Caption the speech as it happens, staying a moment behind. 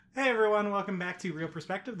Hey everyone, welcome back to Real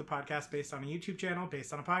Perspective, the podcast based on a YouTube channel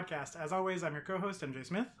based on a podcast. As always, I'm your co-host, MJ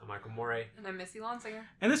Smith. I'm Michael Morey. And I'm Missy Lonsinger.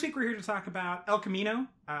 And this week we're here to talk about El Camino.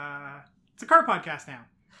 It's a car podcast now.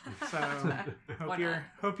 So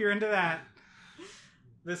hope you're into that.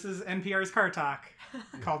 This is NPR's Car Talk,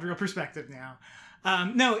 called Real Perspective now.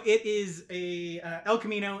 No, it is a El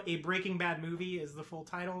Camino, a Breaking Bad movie is the full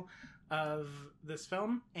title of this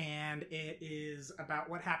film. And it is about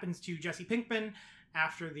what happens to Jesse Pinkman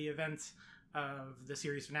after the events of the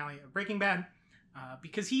series finale of Breaking Bad,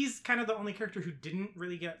 because he's kind of the only character who didn't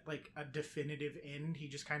really get like a definitive end. He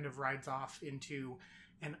just kind of rides off into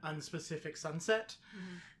an unspecific sunset.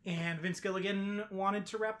 Mm-hmm. And Vince Gilligan wanted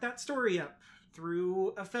to wrap that story up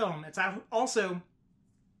through a film. It's also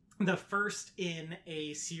the first in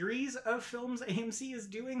a series of films AMC is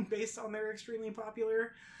doing based on their extremely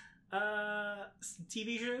popular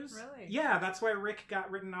TV shows. Really? Yeah, that's why Rick got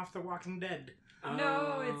written off The Walking Dead.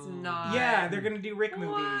 No, it's not. Yeah, they're gonna do Rick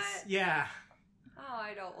movies. Yeah. Oh,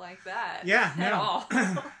 I don't like that. Yeah, at all.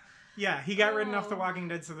 Yeah, he got written off The Walking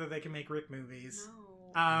Dead so that they can make Rick movies.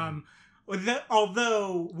 No.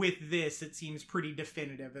 Although with this, it seems pretty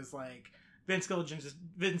definitive as like Vince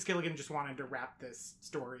Gilligan just wanted to wrap this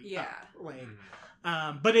story up. Like,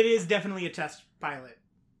 but it is definitely a test pilot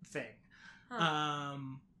thing. Huh.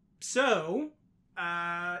 So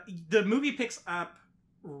the movie picks up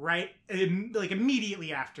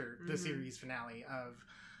immediately after the series finale of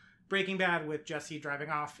Breaking Bad, with Jesse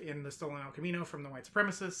driving off in the stolen El Camino from the white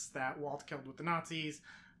supremacists that Walt killed with the Nazis.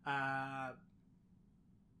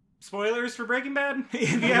 Spoilers for Breaking Bad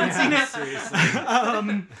if you haven't seen it.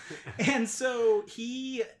 Seriously. And so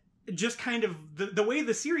he just kind of the way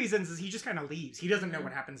the series ends is he just kind of leaves. He doesn't know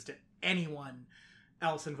what happens to anyone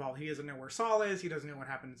else involved. He doesn't know where Saul is. He doesn't know what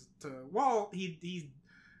happens to Walt. He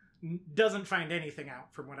doesn't find anything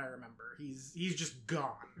out from what I remember. He's just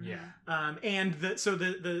gone. Yeah. And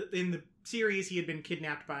the in the series he had been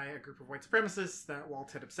kidnapped by a group of white supremacists that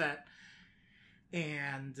Walt had upset,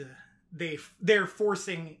 and they're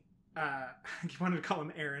forcing I wanted to call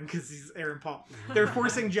him Aaron because he's Aaron Paul. They're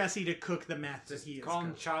forcing Jesse to cook the meth that he is Call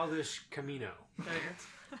him cooking. Childish Camino.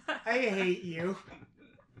 I hate you.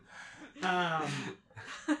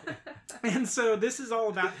 And so this is all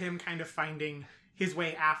about him kind of finding his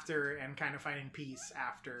way after and kind of finding peace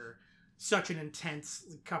after such an intense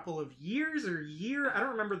couple of years or year. I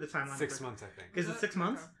don't remember the timeline. 6 months, I think. Is it 6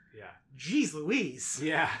 months? Yeah. Jeez Louise.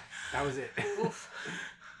 Yeah, that was it.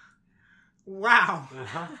 Wow.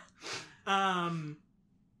 Uh-huh.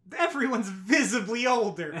 Everyone's visibly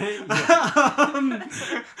older. What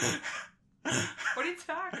are you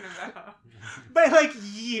talking about? By like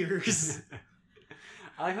years.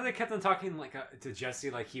 I like how they kept on talking like to Jesse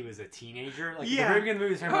like he was a teenager. Like Yeah. the very beginning of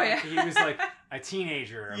the movie, Oh, yeah. he was like a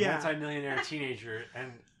teenager, a Yeah. multi-millionaire teenager,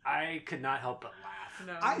 and I could not help but laugh.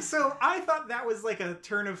 No. I thought that was like a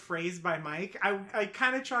turn of phrase by Mike. I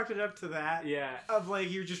kind of chalked it up to that. Yeah, Of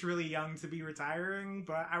like, you're just really young to be retiring,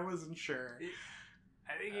 but I wasn't sure.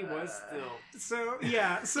 I think he was still. So,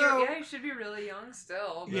 yeah. yeah, he should be really young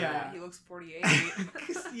still. But Yeah. He looks 48.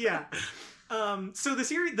 Yeah. So the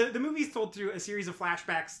series, the movie's told through a series of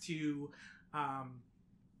flashbacks to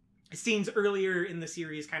scenes earlier in the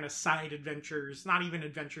series, kind of side adventures, not even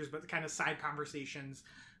adventures, but kind of side conversations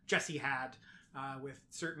Jesse had with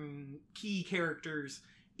certain key characters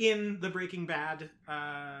in the Breaking Bad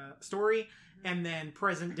story, and then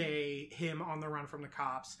present day him on the run from the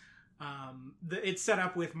cops. It's set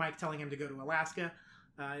up with Mike telling him to go to Alaska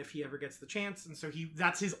if he ever gets the chance, and so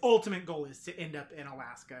that's his ultimate goal, is to end up in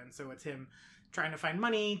Alaska, and so it's him trying to find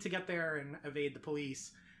money to get there and evade the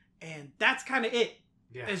police, and that's kind of it.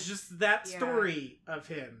 Yeah. It's just that story of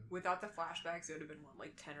him. Without the flashbacks, it would have been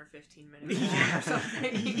like 10 or 15 minutes long Yeah. or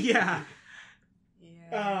something. Yeah.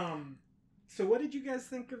 Yeah. So what did you guys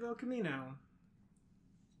think of El Camino?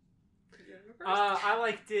 I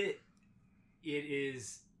liked it. It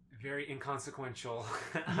is very inconsequential.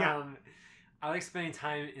 Yeah. I like spending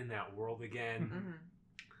time in that world again. Mhm.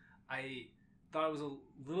 I thought it was a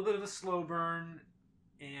little bit of a slow burn,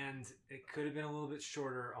 and it could have been a little bit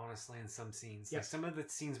shorter, honestly, in some scenes. Yes. Like some of the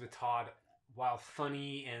scenes with Todd, while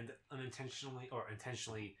funny and unintentionally or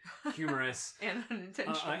intentionally humorous, And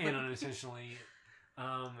unintentionally.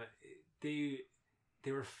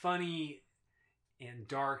 they were funny and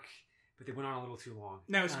dark, but they went on a little too long.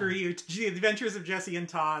 No, screw you. The Adventures of Jesse and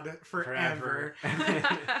Todd forever.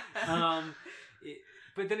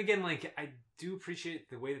 But then again, like, I do appreciate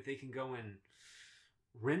the way that they can go and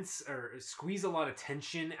rinse or squeeze a lot of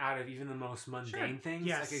tension out of even the most mundane things.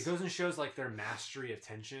 Yes. Like, it goes and shows like their mastery of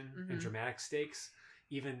tension and Mhm. dramatic stakes,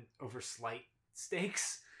 even over slight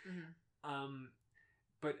stakes. Mhm.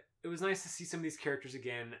 But it was nice to see some of these characters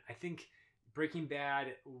again. I think Breaking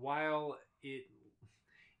Bad, while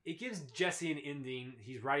it gives Jesse an ending,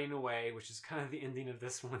 he's riding away, which is kind of the ending of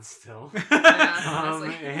this one still.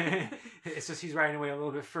 It's just he's riding away a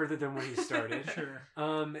little bit further than when he started. Sure.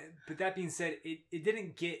 But that being said, it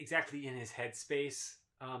didn't get exactly in his headspace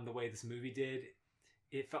the way this movie did.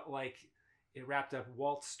 It felt like it wrapped up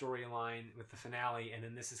Walt's storyline with the finale, and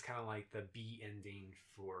then this is kind of like the B ending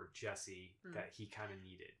for Jesse that he kind of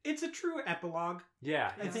needed. It's a true epilogue.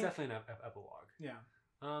 Yeah, it's definitely an epilogue. Yeah.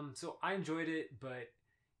 So I enjoyed it, but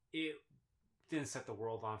it didn't set the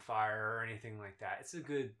world on fire or anything like that. It's a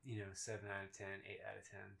good, 7 out of 10, 8 out of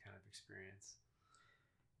 10 kind of experience.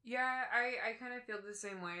 Yeah, I kind of feel the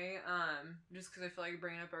same way, just because I feel like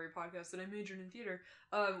bringing up every podcast that I majored in theater.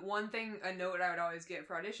 One thing, a note I would always get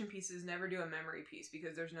for audition pieces, never do a memory piece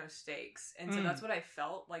because there's no stakes. And so that's what I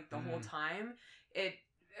felt like the whole time. It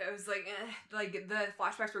was like, like the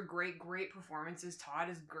flashbacks were great performances. Todd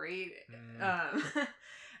is great.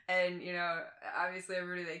 And, obviously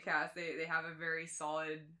everybody they cast, they have a very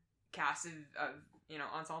solid cast of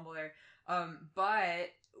ensemble there. But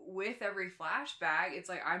with every flashback, it's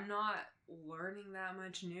like I'm not learning that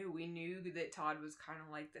much new. We knew that Todd was kind of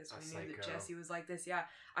like this. We knew that Jesse was like this. Yeah,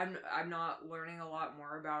 I'm not learning a lot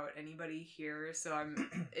more about anybody here. So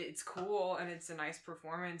it's cool and it's a nice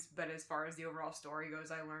performance. But as far as the overall story goes,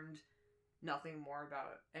 I learned nothing more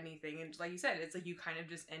about anything. And like you said, it's like you kind of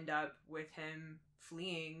just end up with him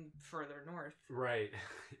fleeing further north. Right.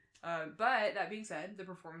 But that being said, the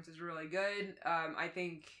performance is really good. I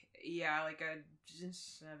think, like a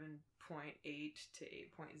 7.8 to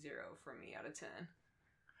 8.0 from me out of 10.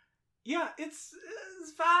 Yeah, it's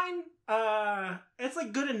fine. It's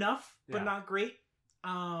like good enough, but not great.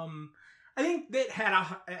 I think that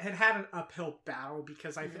had an uphill battle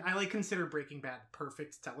because I like consider Breaking Bad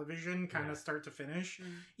perfect television, kind of start to finish.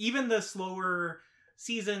 Even the slower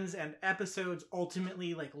seasons and episodes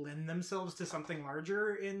ultimately like lend themselves to something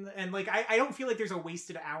larger and like I don't feel like there's a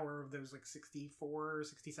wasted hour of those like 64 or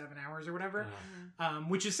 67 hours or whatever,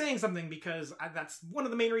 which is saying something because that's one of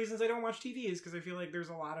the main reasons I don't watch TV is because I feel like there's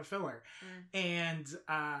a lot of filler. And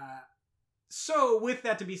so with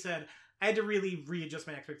that to be said, I had to really readjust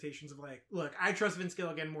my expectations of like, look, I trust Vince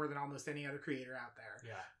Gilligan more than almost any other creator out there.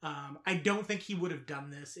 Yeah. I don't think he would have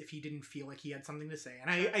done this if he didn't feel like he had something to say.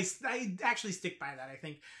 And I actually stick by that. I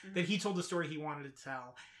think that he told the story he wanted to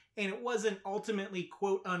tell. And it wasn't ultimately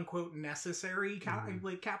quote unquote necessary,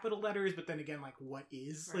 like capital letters, but then again, like what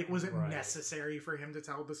is? Like, was it necessary for him to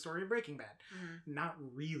tell the story of Breaking Bad? Not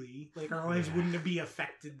really. Like our lives wouldn't be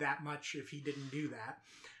affected that much if he didn't do that.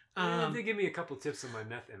 They give me a couple tips on my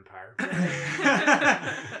meth empire.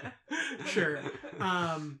 Sure.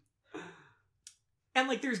 And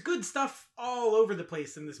like there's good stuff all over the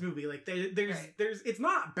place in this movie. Like there's it's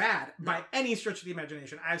not bad by any stretch of the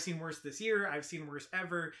imagination. I've seen worse this year. I've seen worse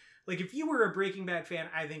ever. Like if you were a Breaking Bad fan,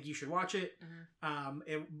 I think you should watch it.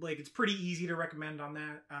 It's pretty easy to recommend on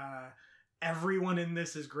that. Everyone in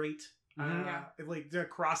this is great. Like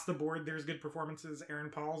across the board, there's good performances. Aaron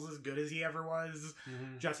Paul's as good as he ever was.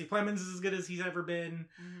 Jesse Plemons is as good as he's ever been.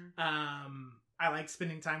 I like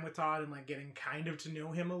spending time with Todd and like getting kind of to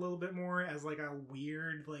know him a little bit more as like a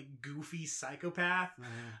weird, like goofy psychopath.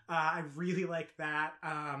 I really liked that.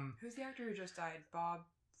 Who's the actor who just died? Bob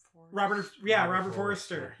Robert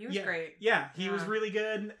Forster. He was great. Yeah, he was really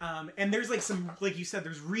good. And there's like some, like you said,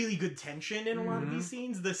 there's really good tension in a lot of these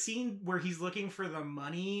scenes. The scene where he's looking for the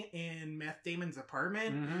money in Meth Damon's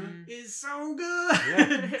apartment is so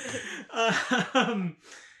good.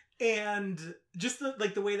 And just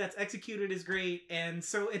the way that's executed is great. And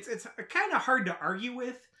so it's kind of hard to argue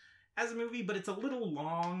with as a movie, but it's a little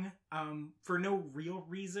long for no real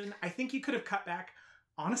reason. I think you could have cut back,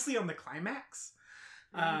 honestly, on the climax.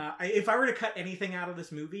 If I were to cut anything out of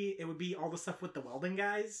this movie, it would be all the stuff with the welding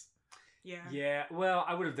guys. Yeah. Well,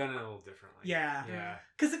 I would have done it a little differently. Yeah.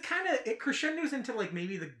 Because it crescendos into like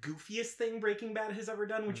maybe the goofiest thing Breaking Bad has ever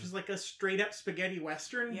done, which is like a straight up spaghetti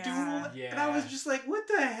western duel. Yeah. And I was just like, what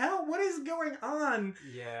the hell? What is going on?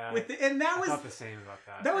 Yeah. And that I was thought the same about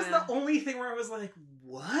that. That was the only thing where I was like,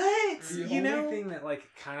 what? The only thing that like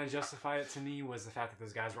kind of justified it to me was the fact that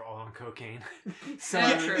those guys were all on cocaine. So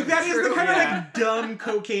that is the kind of like dumb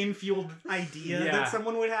cocaine fueled idea that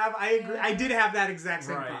someone would have. I agree. I did have that exact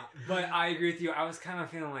same thought. But I agree with you. I was kind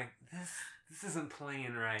of feeling like this isn't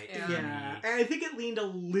playing right. Yeah. And I think it leaned a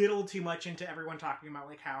little too much into everyone talking about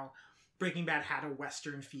like how Breaking Bad had a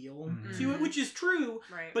Western feel to it, which is true,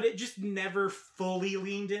 but it just never fully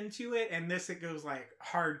leaned into it. And this, it goes like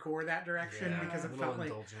hardcore that direction because it felt like,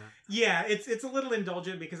 indulgent. Yeah, it's a little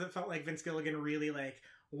indulgent because it felt like Vince Gilligan really like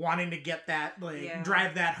wanting to get that, like,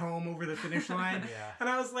 drive that home over the finish line. Yeah. And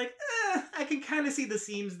I was like, I can kind of see the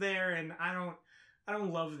seams there, and I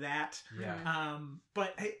don't love that. Yeah.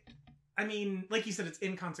 But I mean, like you said, it's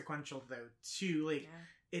inconsequential though too. Like,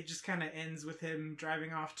 it just kind of ends with him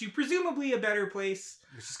driving off to presumably a better place,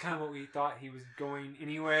 which is kind of what we thought he was going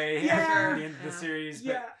anyway Yeah. after the end of the series.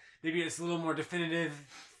 But Yeah. maybe it's a little more definitive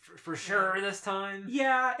for sure this time.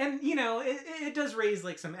 Yeah, and you know, it does raise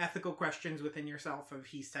like some ethical questions within yourself of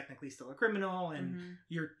he's technically still a criminal, and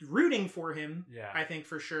you're rooting for him. Yeah. I think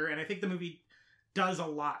for sure, and I think the movie does a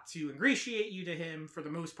lot to ingratiate you to him for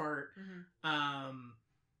the most part.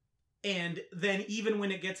 And then even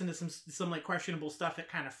when it gets into some like questionable stuff, it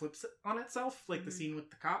kind of flips on itself, like the scene with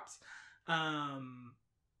the cops.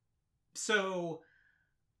 So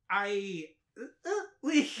I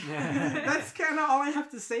that's kind of all I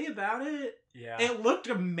have to say about it. Yeah. It looked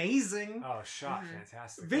amazing. Oh, shot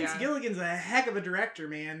fantastic. Vince Gilligan's a heck of a director,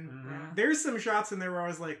 man. There's some shots in there where I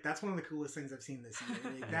was like, that's one of the coolest things I've seen this year.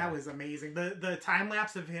 Like, that was amazing. The time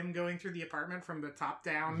lapse of him going through the apartment from the top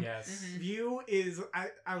down view is,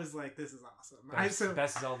 I was like, this is awesome.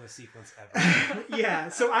 Best Zelda sequence ever. Yeah.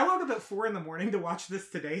 So I woke up at 4 a.m. to watch this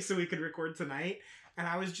today so we could record tonight. And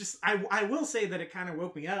I was just, I will say that it kind of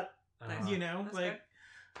woke me up. You know, That's like,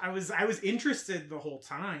 good. I was interested the whole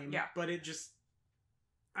time. Yeah. But it just,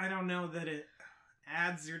 I don't know that it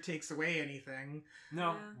adds or takes away anything.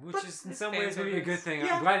 No, Yeah. which But is in it's some fan ways maybe a good service. thing.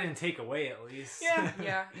 Yeah. I'm glad it didn't take away at least. Yeah.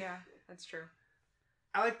 Yeah, that's true.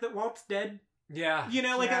 I like that Walt's dead. Yeah. You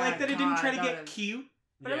know, like, I like that it didn't try to get cute.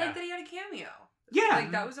 But I like that he had a cameo. Yeah.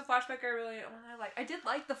 Like, that was a flashback I did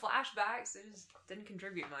like the flashbacks. It just didn't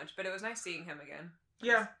contribute much, but it was nice seeing him again.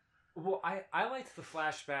 Yeah. Well, I liked the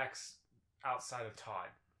flashbacks outside of Todd.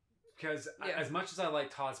 Because as much as I like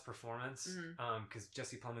Todd's performance, because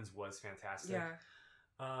Jesse Plemons was fantastic,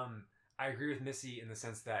 I agree with Missy in the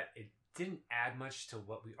sense that it didn't add much to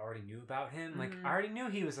what we already knew about him. Like, I already knew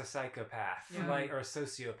he was a psychopath, like, or a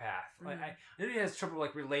sociopath. Like, I knew he has trouble,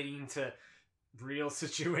 like, relating to real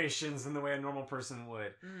situations in the way a normal person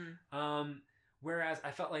would. Whereas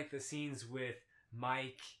I felt like the scenes with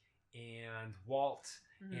Mike and Walt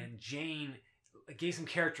and Jane gave some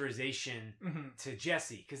characterization to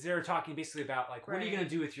Jesse, because they were talking basically about, like, what are you going to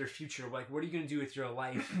do with your future? Like, what are you going to do with your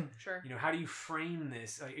life? Sure. You know, how do you frame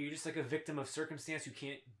this? Like, are you just like a victim of circumstance who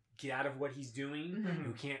can't get out of what he's doing,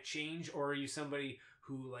 who can't change, or are you somebody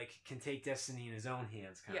who, like, can take destiny in his own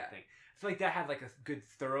hands, kind of thing? I feel like that had like a good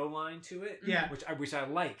thorough line to it, which I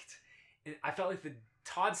liked. And I felt like the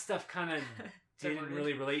Todd stuff kind of didn't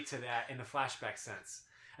really relate to that in the flashback sense.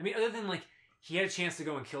 I mean, other than, like, he had a chance to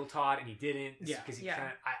go and kill Todd and he didn't, because he kind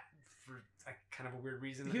of, for kind of a weird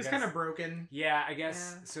reason. He was kind of broken. Yeah, I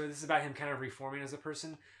guess. Yeah. So this is about him kind of reforming as a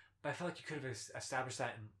person. But I feel like you could have established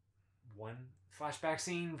that in one flashback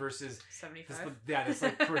scene versus 75. This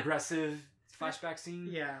like progressive flashback scene.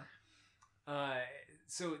 Yeah.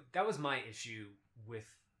 So that was my issue with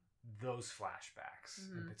those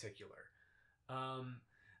flashbacks in particular.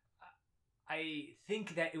 I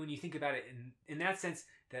think that when you think about it in that sense,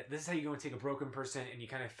 that this is how you go and take a broken person and you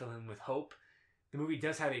kind of fill him with hope. The movie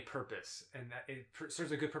does have a purpose, and that it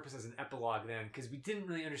serves a good purpose as an epilogue then, because we didn't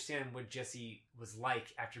really understand what Jesse was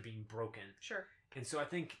like after being broken. Sure. And so I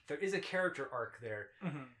think there is a character arc there,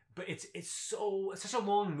 but it's such a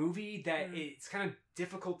long movie that it's kind of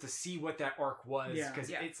difficult to see what that arc was, because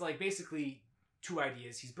it's like basically two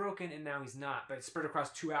ideas. He's broken and now he's not, but it's spread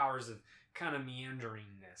across 2 hours of kind of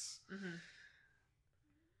meanderingness.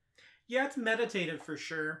 Yeah, it's meditative for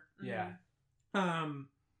sure. Yeah.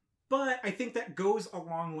 But I think that goes a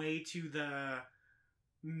long way to the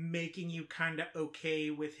making you kind of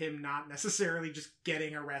okay with him not necessarily just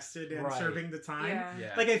getting arrested and serving the time.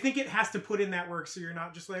 Yeah. Like, I think it has to put in that work so you're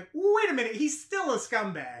not just like, wait a minute, he's still a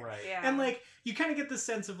scumbag. Right. Yeah. And, like, you kind of get this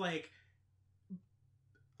sense of, like,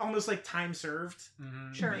 almost like time served.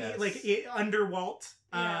 Sure. Yes. Like, under Walt.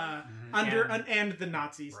 And the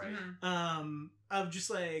Nazis. Right. Of just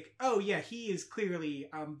like, oh yeah, he is clearly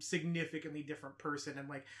a significantly different person, and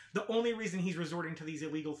like the only reason he's resorting to these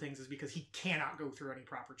illegal things is because he cannot go through any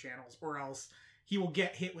proper channels, or else he will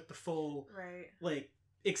get hit with the full like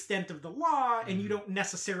extent of the law, and you don't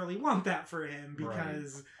necessarily want that for him,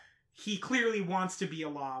 because he clearly wants to be a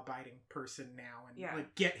law-abiding person now and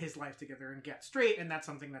like get his life together and get straight, and that's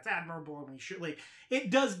something that's admirable, and we should like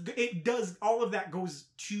it does all of that goes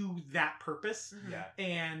to that purpose.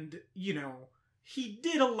 And you know, he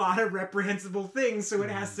did a lot of reprehensible things, so it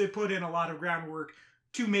has to put in a lot of groundwork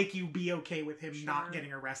to make you be okay with him not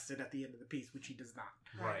getting arrested at the end of the piece, which he does not.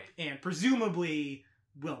 Right. And presumably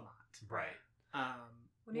will not. Right.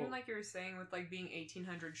 Well, even like you were saying with like being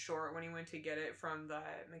 1800 short when he went to get it from the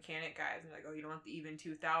mechanic guys, and they're like, oh, you don't want the even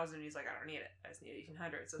 2000. He's like, I don't need it. I just need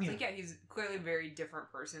 1800. So it's like, yeah, he's clearly a very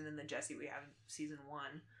different person than the Jesse we have in season 1.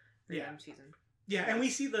 Season. Yeah, and we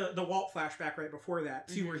see the Walt flashback right before that,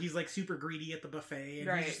 too, where he's, like, super greedy at the buffet,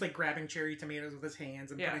 and he's just, like, grabbing cherry tomatoes with his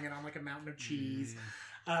hands and putting it on, like, a mountain of cheese,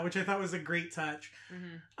 which I thought was a great touch.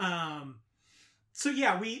 So,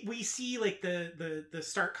 yeah, we see, like, the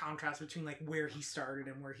stark contrast between, like, where he started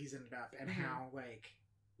and where he's ended up, and how, like,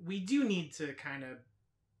 we do need to kind of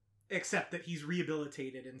accept that he's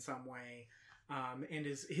rehabilitated in some way, and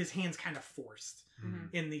his hand's kind of forced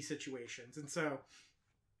in these situations. And so...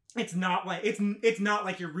 It's not like it's not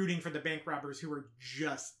like you're rooting for the bank robbers who are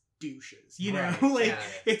just douches, you know. Like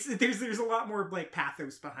it's there's a lot more like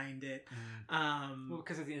pathos behind it. Well,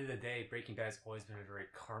 because at the end of the day, Breaking Bad's always been a very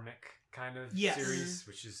karmic kind of series,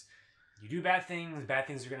 which is you do bad things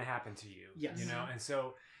are going to happen to you. Yes. You know, and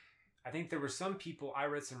so I think there were some people. I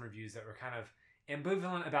read some reviews that were kind of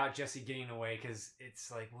ambivalent about Jesse getting away because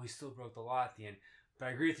it's like, well, he still broke the law at the end. But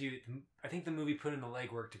I agree with you. I think the movie put in the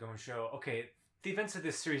legwork to go and show, okay, the events of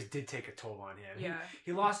this series did take a toll on him. Yeah.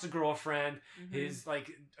 He lost a girlfriend. His like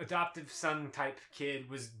adoptive son type kid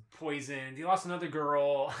was poisoned. He lost another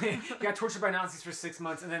girl. He got tortured by Nazis for 6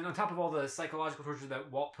 months, and then on top of all the psychological torture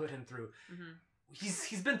that Walt put him through,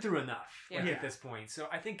 he's been through enough at this point. So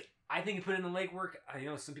I think he put in the legwork. I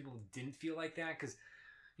know some people didn't feel like that because,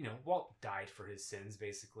 you know, Walt died for his sins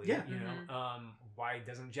basically. Yeah. You know, why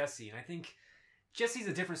doesn't Jesse? And I think Jesse's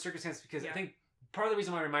a different circumstance because I think. Part of the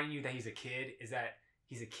reason why I'm reminding you that he's a kid is that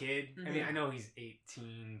he's a kid. I mean, I know he's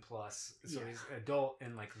 18 plus, so he's adult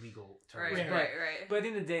in like legal terms. Right. But at the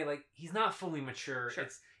end of the day, like he's not fully mature. Sure.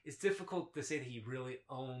 It's difficult to say that he really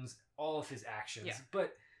owns all of his actions. Yeah.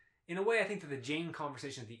 But in a way, I think that the Jane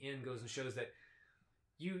conversation at the end goes and shows that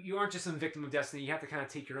you aren't just some victim of destiny. You have to kind of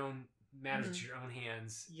take your own matters into your own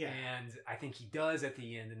hands. Yeah. And I think he does at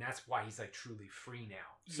the end, and that's why he's like truly free now.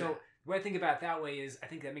 So the way I think about it that way is I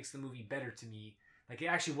think that makes the movie better to me. Like, it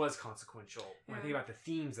actually was consequential when I think about the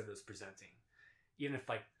themes that it was presenting. Even if,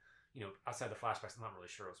 like, you know, outside the flashbacks, I'm not really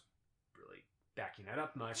sure it was really backing that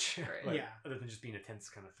up much. Right. Other than just being a tense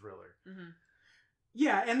kind of thriller.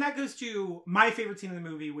 Yeah, and that goes to my favorite scene in the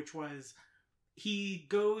movie, which was he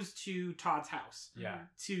goes to Todd's house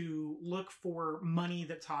to look for money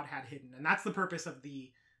that Todd had hidden. And that's the purpose of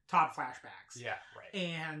the Todd flashbacks. Yeah, right.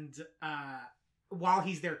 And while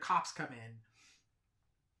he's there, cops come in.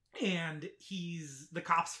 And the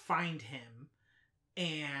cops find him,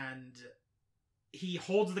 and he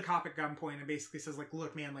holds the cop at gunpoint and basically says, like,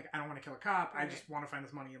 look, man, like, I don't want to kill a cop. I just want to find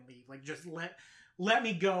this money and leave. Like, just let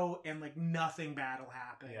me go, and, like, nothing bad will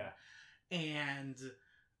happen. Yeah. And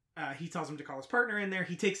he tells him to call his partner in there.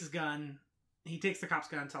 He takes his gun. He takes the cop's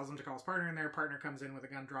gun, tells him to call his partner in there. Partner comes in with a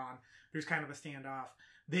gun drawn. There's kind of a standoff.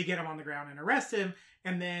 They get him on the ground and arrest him,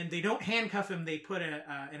 and then they don't handcuff him. They put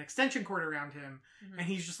an extension cord around him, and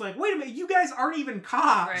he's just like, wait a minute, you guys aren't even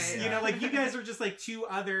cops. Right. You know, like, you guys are just like two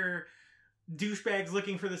other douchebags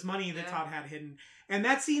looking for this money that Todd had hidden. And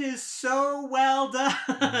that scene is so well done.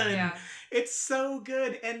 Yeah. It's so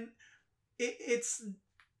good. And it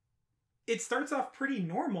starts off pretty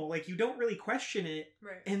normal. Like, you don't really question it.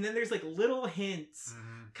 Right. And then there's, like, little hints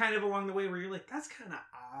kind of along the way where you're like, that's kind of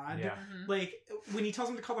odd. Yeah. Like, when he tells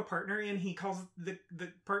him to call the partner in, he calls the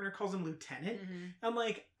partner calls him Lieutenant. I'm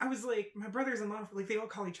like, I was like, my brothers-in-law, like, they all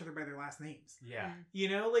call each other by their last names. Yeah. You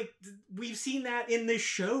know, like, we've seen that in this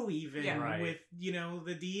show even with, you know,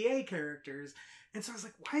 the DEA characters. And so I was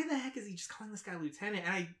like, why the heck is he just calling this guy Lieutenant?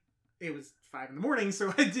 And it was 5 a.m,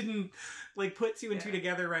 so I didn't, like, put two and two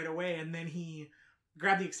together right away. And then he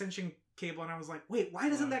grabbed the extension cable, and I was like, wait, why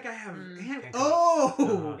doesn't that guy have hand?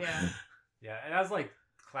 Oh! Yeah. Yeah, and that was, like,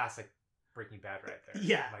 classic Breaking Bad right there.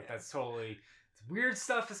 Yeah. Like, that's totally... Weird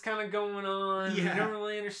stuff is kind of going on. Yeah. You don't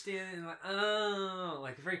really understand it. And like, oh,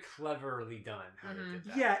 like, very cleverly done how they did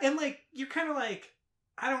that. Yeah, and, like, you're kind of like,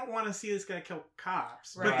 I don't want to see this guy kill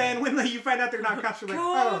cops. Right. But then when you find out they're not cops, you're like,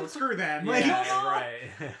 oh, screw them. Like, right.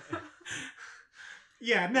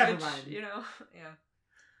 Yeah, never mind. You know,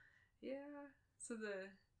 yeah. So the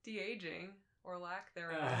de-aging or lack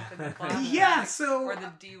thereof in the flashback, or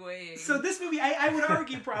the de-weighing. So this movie, I would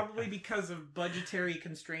argue probably because of budgetary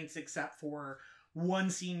constraints, except for one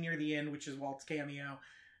scene near the end, which is Walt's cameo.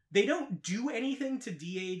 They don't do anything to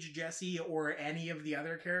de-age Jesse or any of the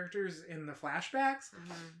other characters in the flashbacks.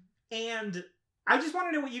 And I just want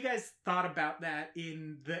to know what you guys thought about that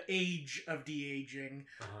in the age of de-aging.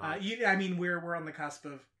 I mean, we're on the cusp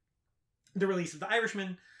of the release of The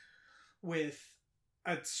Irishman with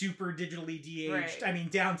a super digitally de-aged. Right. I mean,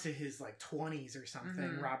 down to his like 20s or something.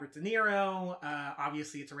 Mhm. Robert De Niro.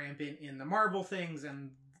 Obviously, it's rampant in the Marvel things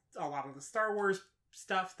and a lot of the Star Wars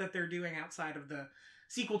stuff that they're doing outside of the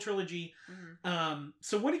sequel trilogy.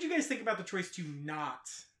 So what did you guys think about the choice to not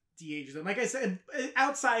de-age them? Like I said,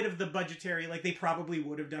 outside of the budgetary, like they probably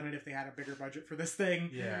would have done it if they had a bigger budget for this thing.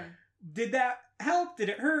 Yeah. Did that help? Did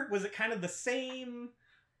it hurt? Was it kind of the same?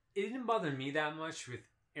 It didn't bother me that much with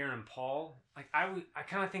Aaron Paul. Like I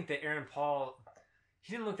kind of think that Aaron Paul,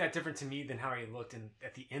 he didn't look that different to me than how he looked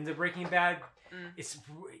at the end of Breaking Bad. It's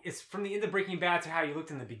from the end of Breaking Bad to how he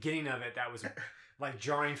looked in the beginning of it that was like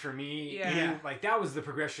jarring for me. Yeah. Like that was the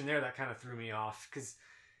progression there that kind of threw me off. Because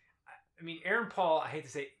I mean, Aaron Paul, I hate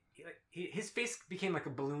to say, his face became like a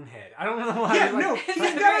balloon head. I don't know why. Yeah, like, no, It's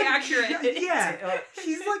he's very got accurate. Yeah,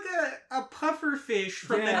 he's like a puffer fish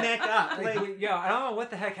from the neck up. Like, yeah, I don't know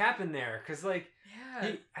what the heck happened there. Because like.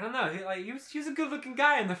 I don't know. He was a good looking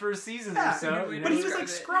guy in the first season or so. But he was like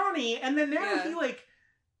scrawny, and then now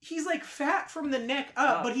he's like fat from the neck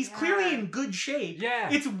up, but he's clearly in good shape. Yeah,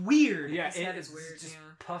 it's weird. Yeah, his head is weird. Just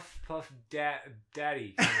puff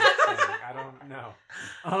daddy. Kind of thing. I don't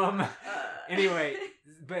know. Anyway,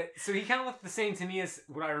 but so he kind of looked the same to me as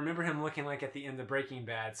what I remember him looking like at the end of Breaking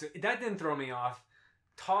Bad. So that didn't throw me off.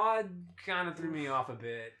 Todd kind of threw me off a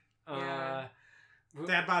bit.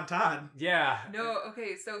 Dad Bod Todd. Yeah. No,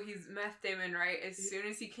 okay, so he's Meth Damon, right? As soon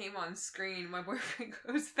as he came on screen, my boyfriend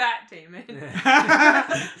goes Fat Damon.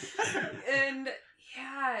 And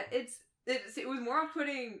yeah, it was more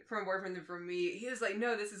off-putting from my boyfriend than from me. He was like,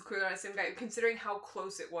 no, this is clearly not the same guy, considering how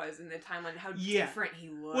close it was in the timeline, how different he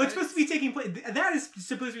looked. Well, it's supposed to be taking place. That is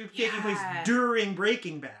supposed to be taking place during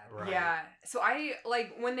Breaking Bad. Right. Yeah. So I,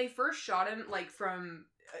 like, when they first shot him, like, from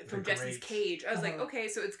Jesse's cage, I was like, okay,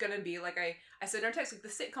 so it's gonna be like I said in our text, like the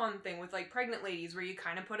sitcom thing with like pregnant ladies where you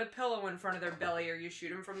kind of put a pillow in front of their belly or you shoot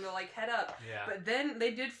them from the like head up. Yeah. But then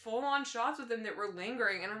they did full on shots with them that were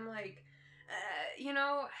lingering, and I'm like,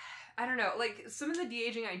 I don't know. Like some of the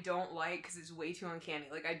de-aging I don't like because it's way too uncanny.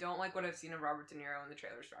 Like I don't like what I've seen of Robert De Niro in the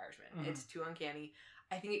trailers for Irishman. It's too uncanny.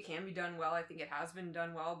 I think it can be done well. I think it has been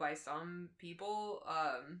done well by some people.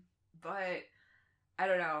 But I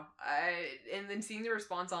don't know. And then seeing the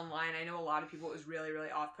response online, I know a lot of people it was really, really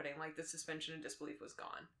off-putting. Like the suspension of disbelief was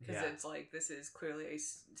gone because it's like this is clearly a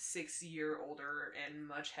 6-year-older and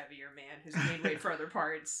much heavier man who's gained weight for other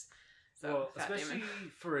parts. So, well, especially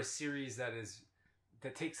for a series that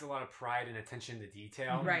takes a lot of pride and attention to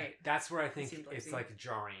detail. Right. That's where I think it's like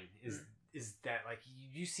jarring. Is that like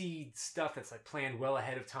you see stuff that's like planned well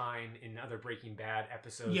ahead of time in other Breaking Bad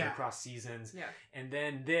episodes across seasons. Yeah. And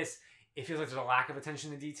then this. It feels like there's a lack of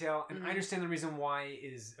attention to detail. And I understand the reason why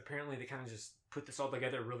is apparently they kind of just put this all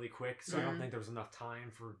together really quick. So I don't think there was enough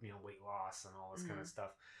time for, weight loss and all this kind of stuff.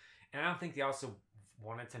 And I don't think they also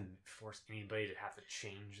wanted to force anybody to have to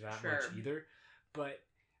change that much either. But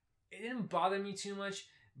it didn't bother me too much.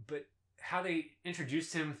 But how they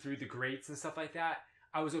introduced him through the greats and stuff like that,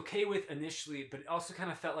 I was okay with initially. But it also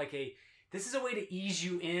kind of felt like this is a way to ease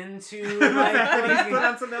you into like put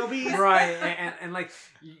on some LBs. Right, and like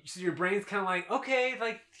so your brain's kind of like, okay,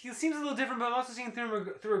 like he seems a little different, but I'm also seeing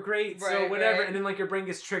through a grate, so whatever. Right. And then like your brain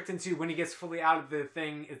gets tricked into when he gets fully out of the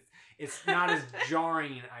thing, it's not as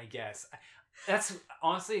jarring, I guess. That's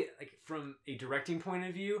honestly like from a directing point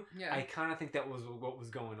of view, I kind of think that was what was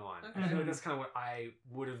going on. Okay. I feel like that's kind of what I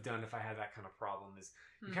would have done if I had that kind of problem. Is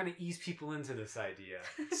you kind of ease people into this idea.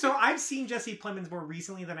 So I've seen Jesse Plemons more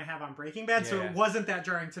recently than I have on Breaking Bad, so it wasn't that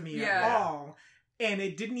jarring to me at all. And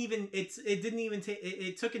it didn't even take.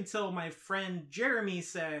 It took until my friend Jeremy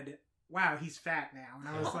said, "Wow, he's fat now," and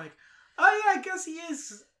I was like, "Oh yeah, I guess he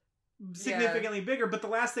is." Significantly bigger, but the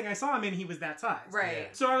last thing I saw him in, he was that size.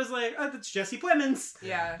 Right. So I was like, oh, that's Jesse Plemons.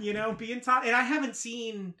 Yeah. Being taught. And I haven't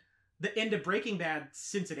seen the end of Breaking Bad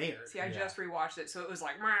since it aired. See, I just rewatched it, so it was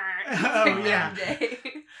like, oh, yeah.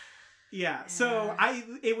 Yeah. So I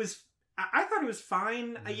thought it was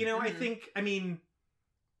fine. I think,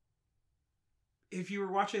 if you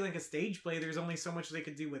were watching like a stage play, there's only so much they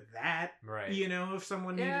could do with that. Right. If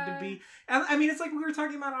someone needed to be. It's like we were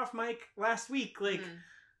talking about off mic last week, like,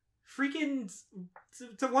 freaking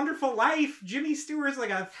It's a Wonderful Life. Jimmy Stewart's like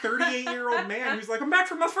a 38-year-old man who's like, I'm back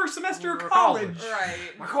from my first semester of college.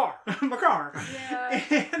 Right. My car. Yeah.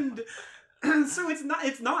 And so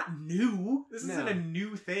it's not new. This isn't a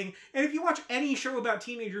new thing. And if you watch any show about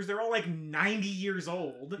teenagers, they're all like 90 years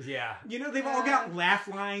old. Yeah. They've all got laugh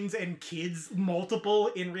lines and kids, multiple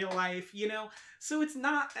in real life, So it's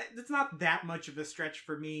not that much of a stretch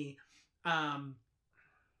for me. I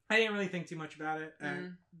didn't really think too much about it.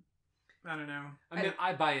 I don't know. I mean,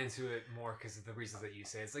 I buy into it more because of the reasons that you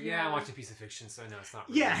say. It's like, yeah, I'm watching a piece of fiction, so no, it's not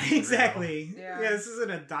really Yeah, real. exactly. Yeah. This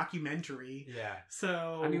isn't a documentary. Yeah.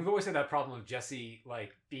 So I mean, we've always had that problem of Jesse,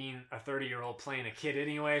 like, being a 30-year-old playing a kid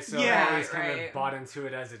anyway, so Yeah, I always kind right. of bought into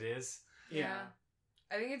it as it is. yeah.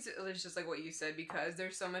 I think it's just like what you said, because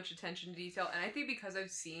there's so much attention to detail, and I think because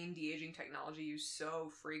I've seen de-aging technology used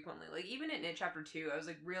so frequently, like even in It Chapter 2, I was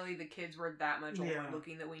like, really, the kids were that much older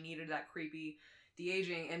looking that we needed that creepy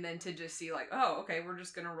de-aging, and then to just see like, oh, okay, we're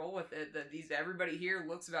just gonna roll with it, that everybody here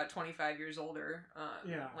looks about 25 years older,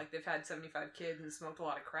 like they've had 75 kids and smoked a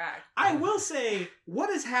lot of crack. I will say, what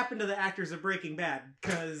has happened to the actors of Breaking Bad?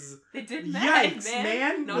 Because They did meth, yikes,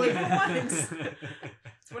 man. Not Like- even once.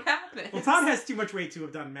 That's what happened. well, Todd has too much weight to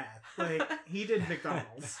have done math. Like, he did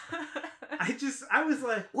McDonald's. I was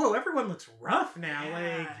like, whoa, everyone looks rough now.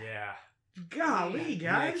 Yeah. Like, Yeah. golly,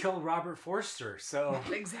 Yeah, I guys. killed Robert Forster, so...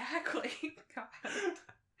 Exactly. God.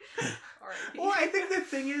 R.I.P. Well, I think the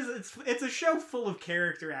thing is, it's a show full of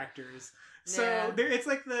character actors. So Yeah. it's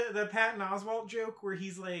like the Patton Oswalt joke where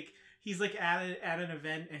he's like at an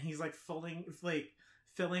event and he's like filling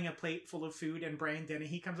a plate full of food, and Brian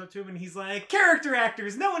Dennehy comes up to him and he's like, character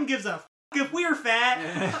actors, no one gives a f if we're fat.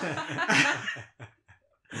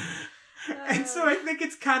 And so I think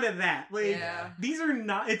it's kind of that. Like, Yeah. these are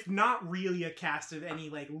not, it's not really a cast of any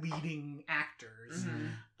like leading actors.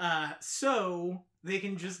 Mhm. So they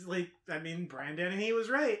can just like, I mean, Brian Dennehy was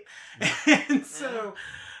right. And so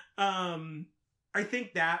I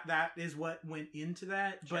think that is what went into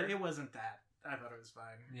that, but Sure. it wasn't that. I thought it was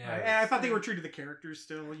fine. Yeah. And I thought they were true to the characters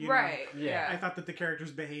still, you know? Right. Yeah. I thought that the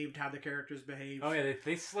characters behaved how the characters behaved. Oh, yeah,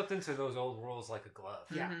 they slipped into those old rules like a glove.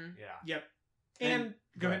 Yeah. Mhm. Yeah. Yep. And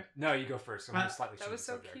go ahead. No, you go first. I'm going to slightly That change was the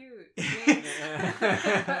so subject. cute.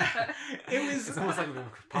 It was It's almost like we've been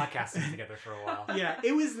podcasting together for a while. Yeah,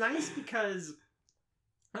 it was nice because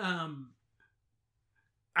I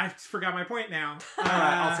forgot my point now. All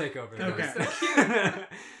right, I'll take over. Okay. So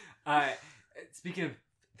cute. Speaking of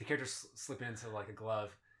the characters slipping into like a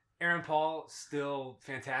glove, Aaron Paul still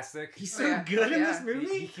fantastic. He's Oh, so yeah. good in Yeah. this He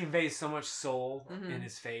movie. conveys so much soul Mhm. in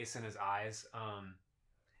his face and his eyes.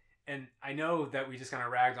 And I know that we just kind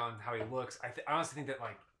of ragged on how he looks. I honestly think that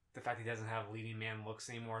like the fact that he doesn't have leading man looks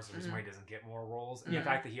anymore is the reason Mhm. why he doesn't get more roles. And Yeah. the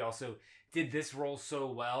fact that he also did this role so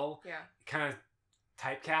well Yeah. kind of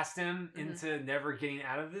typecast him Mhm. into never getting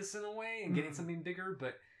out of this in a way and getting Mhm. something bigger.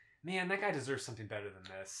 But man, that guy deserves something better than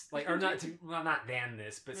this. Like, or not not than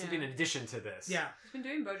this, but something Yeah. in addition to this. Yeah, He's been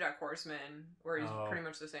doing BoJack Horseman, where he's Oh. pretty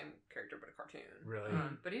much the same character but a cartoon. Really.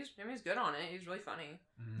 But he's good on it. He's really funny.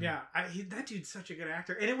 Mhm. yeah. That dude's such a good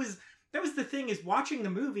actor, and that was the thing is watching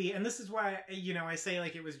the movie, and this is why I say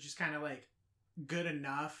like it was just kind of like good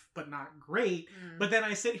enough but not great. But then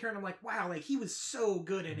I sit here and I'm like, wow, like he was so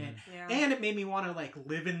good in it. Yeah. And it made me want to like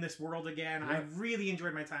live in this world again. I Yeah. really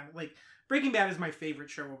enjoyed my time. Like Breaking Bad is my favorite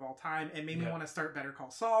show of all time. It made me Yeah. want to start Better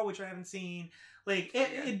Call Saul, which I haven't seen. Like Yeah.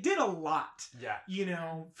 it did a lot, Yeah. you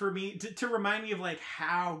know, for me to remind me of like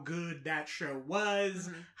how good that show was,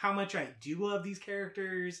 Mhm. how much I do love these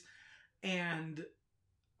characters, and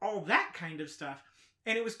all that kind of stuff.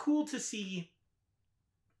 And it was cool to see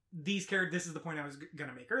these characters. This is the point I was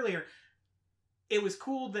gonna make earlier. It was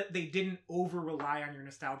cool that they didn't over rely on your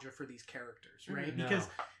nostalgia for these characters, right? No. Because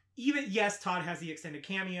even yes, Todd has the extended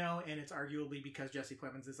cameo, and it's arguably because Jesse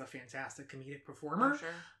Plemons is a fantastic comedic performer. Oh,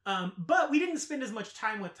 sure. But we didn't spend as much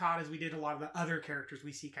time with Todd as we did a lot of the other characters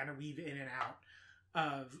we see kind of weave in and out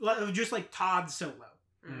of just like Todd solo,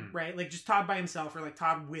 right? Like just Todd by himself, or like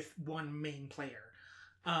Todd with one main player.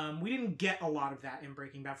 We didn't get a lot of that in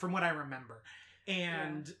Breaking Bad, from what I remember,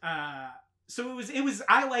 and so it was.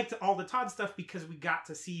 I liked all the Todd stuff because we got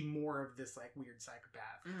to see more of this like weird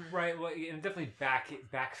psychopath. Mhm. Right. Well, and definitely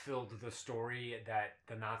backfilled the story that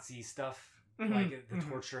the Nazi stuff, Mhm. like the Mhm.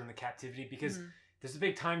 torture and the captivity, because Mhm. there's a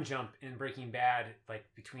big time jump in Breaking Bad,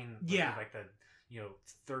 like between like the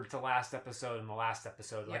third to last episode and the last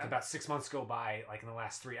episode. Like Yeah. about 6 months go by, like in the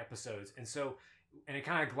last 3 episodes, and it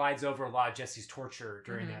kind of glides over a lot of Jesse's torture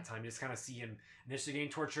during Mhm. that time. You just kind of see him initially getting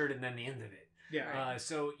tortured and then the end of it. Yeah. Right.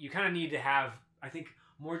 So you kind of need to have, I think,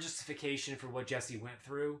 more justification for what Jesse went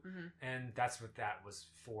through, Mhm. and that's what that was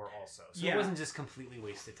for also. So Yeah. it wasn't just completely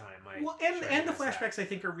wasted time. Well, and the flashbacks I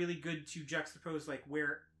think are really good to juxtapose like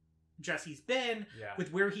where Jesse's been Yeah.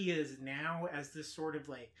 with where he is now, as this sort of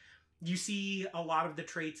like, you see a lot of the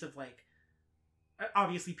traits of like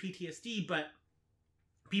obviously PTSD, but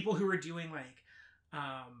people who are doing like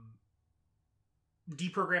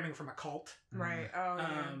deprogramming from a cult. Right. Oh,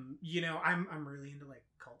 yeah. I'm really into like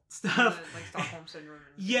cult stuff. Like Stockholm Syndrome.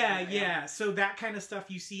 and Yeah, stuff, yeah. So that kind of stuff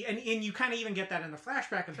you see, and you kind of even get that in the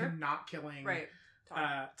flashback of Sure. him not killing Right.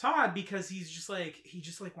 Todd, because he just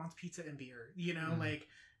wants pizza and beer, like,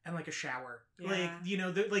 and like a shower, like,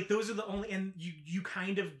 like those are the only, and you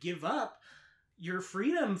kind of give up your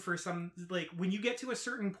freedom for some, like, when you get to a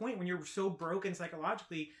certain point, when you're so broken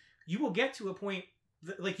psychologically, you will get to a point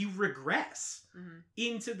that, like, you regress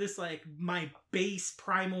into this, like, my base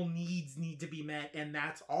primal needs need to be met, and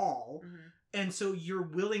that's all. And so you're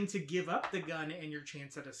willing to give up the gun and your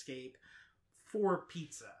chance at escape for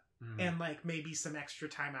pizza and, like, maybe some extra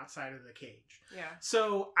time outside of the cage. Yeah.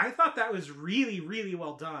 So I thought that was really, really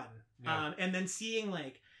well done. Yeah. And then seeing,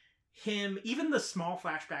 like, him, even the small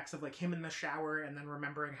flashbacks of, like, him in the shower and then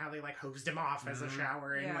remembering how they, like, hosed him off as a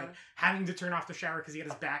shower and like having to turn off the shower because he had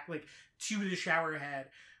his back, like, to the shower head,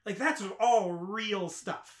 like, that's all real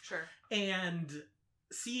stuff. Sure. And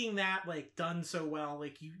seeing that, like, done so well,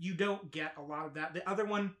 like, you don't get a lot of that.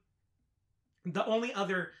 The only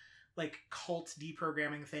other, like, cult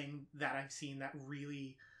deprogramming thing that I've seen that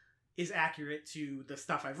really is accurate to the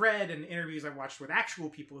stuff I've read and interviews I've watched with actual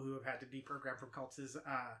people who have had to deprogram from cults is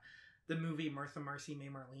the movie Martha, Marcy, May,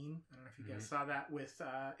 Marlene. I don't know if you guys saw that with...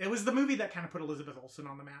 it was the movie that kind of put Elizabeth Olsen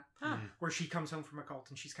on the map, where she comes home from a cult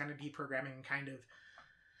and she's kind of deprogramming and kind of...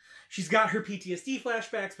 She's got her PTSD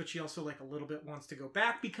flashbacks, but she also, like, a little bit wants to go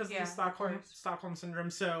back because of the Stockholm Syndrome.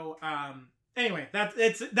 So, anyway,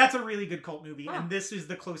 that's a really good cult movie, and this is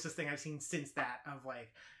the closest thing I've seen since that of,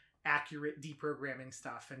 like, accurate deprogramming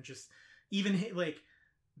stuff, and just even, like,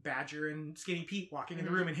 Badger and Skinny Pete walking in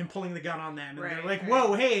the room and him pulling the gun on them, and they're like,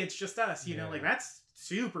 whoa, hey, it's just us, you know, like, that's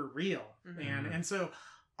super real. And so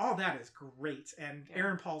all that is great, and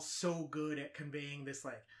Aaron Paul's so good at conveying this,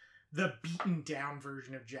 like, the beaten down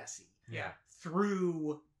version of Jesse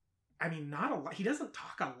through, I mean, not a lot, he doesn't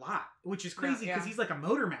talk a lot, which is crazy because he's like a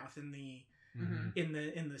motor mouth in the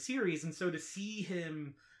in the series, and so to see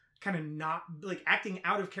him kind of not, like, acting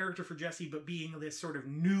out of character for Jesse, but being this sort of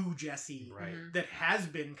new Jesse that has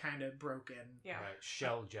been kind of broken. Yeah. Right.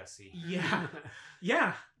 Shell Jesse. Yeah.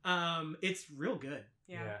 Yeah. It's real good.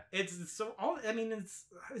 Yeah. It's so all, I mean,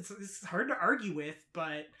 it's hard to argue with,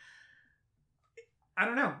 but I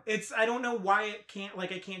don't know. I don't know why it can't,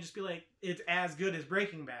 like, I can't just be like, it's as good as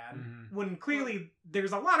Breaking Bad, when clearly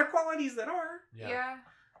there's a lot of qualities that are. Yeah.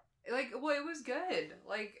 Like, well, it was good.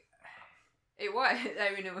 Like, it was.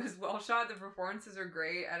 I mean, it was well shot. The performances are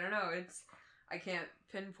great. I don't know. I can't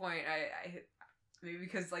pinpoint. I maybe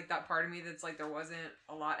because, like, that part of me that's like there wasn't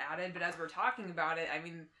a lot added. But as we're talking about it, I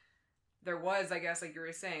mean, there was, I guess, like you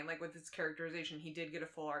were saying, like, with his characterization, he did get a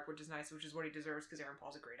full arc, which is nice, which is what he deserves because Aaron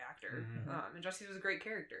Paul's a great actor. And Jesse was a great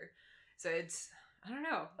character. So it's, I don't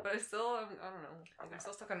know, but it's still, I don't know. I'm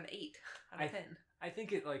still stuck on an 8 out of 10. I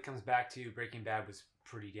think it, like, comes back to Breaking Bad was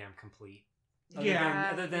pretty damn complete.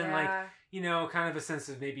 Other than like, you know, kind of a sense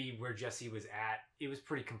of maybe where Jesse was at, it was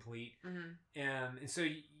pretty complete. And so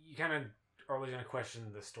you kind of are always going to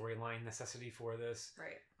question the storyline necessity for this.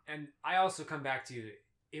 Right. And I also come back to,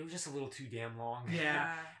 it was just a little too damn long.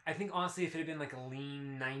 Yeah. I think, honestly, if it had been like a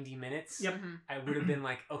lean 90 minutes, I would have been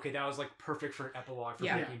like, okay, that was like perfect for an epilogue for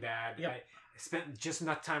Breaking Bad. I spent just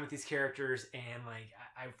enough time with these characters, and, like,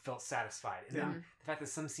 I felt satisfied. And then the fact that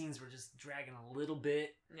some scenes were just dragging a little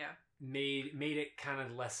bit made it kind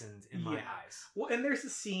of lessened in my eyes. Well, and there's a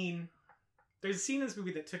scene in this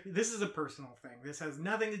movie that took me, this is a personal thing. This has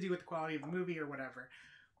nothing to do with the quality of the movie or whatever.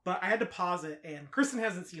 But I had to pause it, and Kristen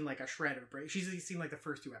hasn't seen, like, a shred of Break. She's seen, like, the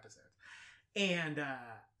first 2 episodes. And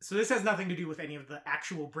so this has nothing to do with any of the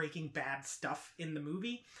actual Breaking Bad stuff in the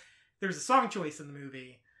movie. There's a song choice in the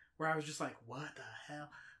movie where I was just like, what the hell?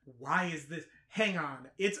 Why is this? Hang on.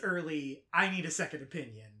 It's early. I need a second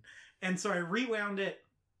opinion. And so I rewound it.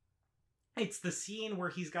 It's the scene where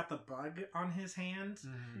he's got the bug on his hand,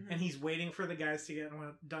 and he's waiting for the guys to get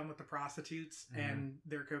done with the prostitutes and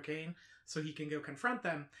their cocaine so he can go confront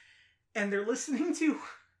them. And they're listening to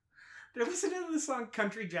the song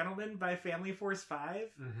Country Gentleman by Family Force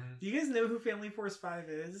 5. Do you guys know who Family Force 5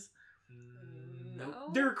 is?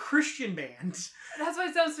 No. They're a Christian band. That's why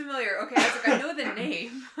it sounds familiar. Okay, I was like, I know the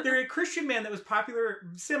name. They're a Christian band that was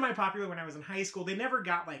semi-popular when I was in high school. They never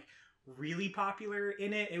got, like, really popular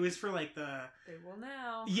in it. It was for, like, the... They will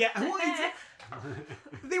now. Yeah, well,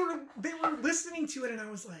 they were listening to it, and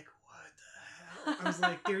I was like, what the hell? I was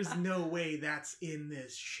like, there's no way that's in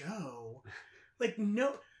this show. Like,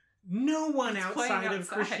 no one outside of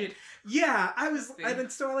Christian. Yeah, I was, and then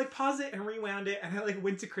so I, like, paused it and rewound it, and I, like,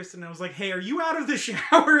 went to Kristen and I was like, hey, are you out of the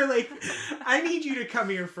shower? Like, I need you to come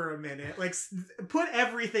here for a minute. Like, put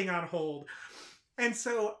everything on hold. And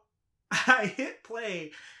so I hit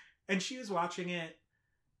play, and she was watching it,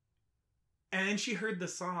 and then she heard the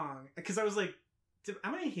song, because I was like,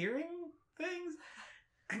 am I hearing things?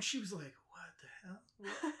 And she was like, what the hell?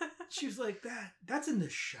 She was like, that's in the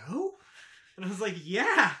show? And I was like,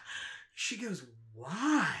 yeah. She goes,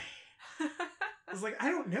 why? I was like, I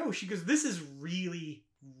don't know. She goes, this is really,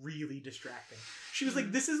 really distracting. She was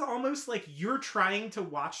like, this is almost like you're trying to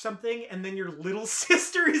watch something and then your little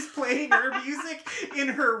sister is playing her music in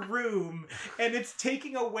her room and it's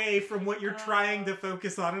taking away from what you're trying to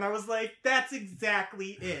focus on. And I was like, that's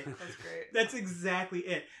exactly it. That's great. That's exactly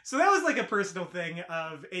it. So that was like a personal thing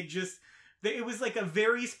of it was like a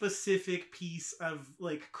very specific piece of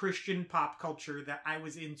like Christian pop culture that I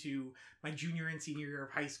was into my junior and senior year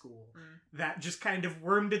of high school that just kind of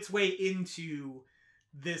wormed its way into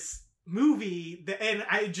this movie and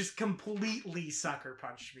I just completely sucker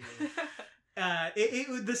punched me.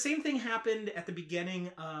 The same thing happened at the beginning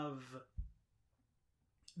of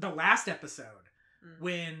the last episode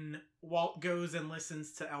when Walt goes and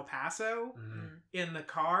listens to El Paso in the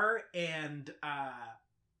car and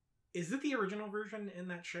is it the original version in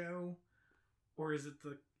that show, or is it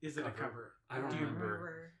a cover? I don't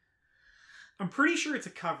remember. I'm pretty sure it's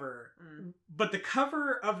a cover, but the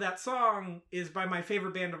cover of that song is by my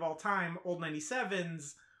favorite band of all time, Old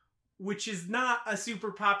 97s, which is not a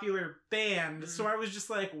super popular band. So I was just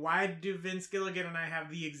like, why do Vince Gilligan and I have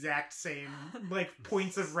the exact same like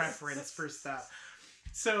points of reference for stuff?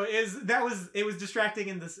 So it was distracting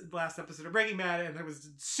in this last episode of Breaking Bad, and it was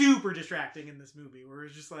super distracting in this movie, where it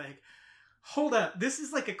was just like, hold up, this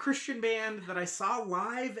is like a Christian band that I saw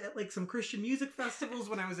live at like some Christian music festivals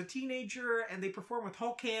when I was a teenager, and they perform with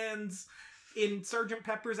Hulk hands in Sgt.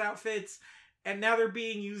 Pepper's outfits, and now they're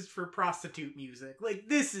being used for prostitute music. Like,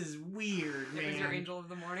 this is weird, man. It was your angel of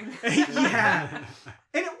the morning. Yeah.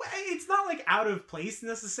 And it's not like out of place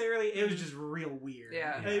necessarily. It was just real weird.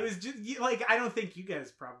 Yeah. It was just like, I don't think you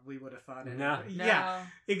guys probably would have thought it. No. Yeah,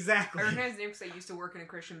 exactly. I recognize the name because I used to work in a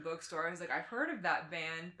Christian bookstore. I was like, I've heard of that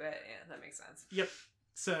band, but yeah, that makes sense. Yep.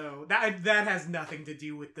 So that has nothing to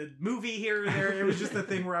do with the movie here or there. It was just a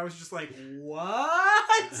thing where I was just like,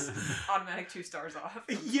 what? Automatic 2 stars off.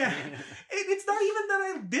 Yeah. It's not even that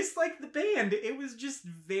I disliked the band. It was just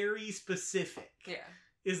very specific. Yeah.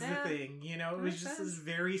 Is the thing, you know? It was just sense. this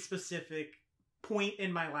very specific point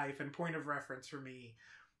in my life and point of reference for me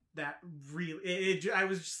that really, I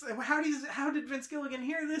was just like, how did Vince Gilligan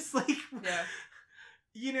hear this? Like, Yeah.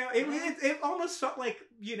 you know, it almost felt like,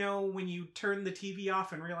 you know, when you turn the TV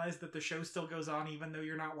off and realize that the show still goes on even though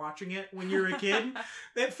you're not watching it when you're a kid.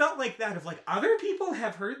 It felt like that of like, other people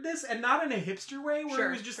have heard this, and not in a hipster way where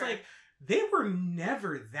it was just like, they were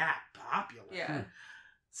never that popular. Yeah.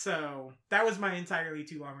 So that was my entirely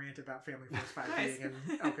too long rant about Family Force 5 being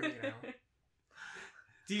in El Camino.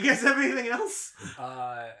 Do you guys have anything else?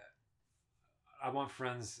 I want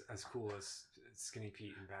friends as cool as Skinny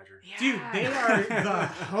Pete and Badger. Yeah. Dude, they are the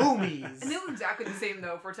homies. And they look exactly the same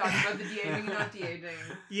though. If we're talking about the de-aging and not de-aging.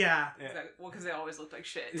 Yeah. Well, because they always looked like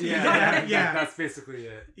shit. Yeah. That's basically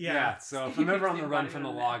it. Yeah. So if I'm ever on the run from the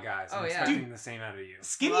law, guys, I'm expecting Dude, the same out of you.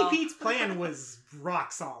 Skinny Pete's plan was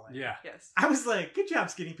rock solid. Yeah. Yes. I was like, good job,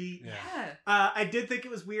 Skinny Pete. Yeah. I did think it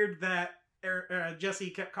was weird that Jesse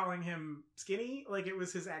kept calling him Skinny like it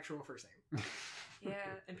was his actual first name. Yeah,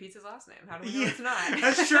 and Pete's his last name. How do we know it's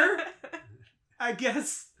not? Sure. I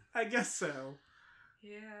guess so.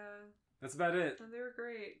 Yeah. That's about it. And they were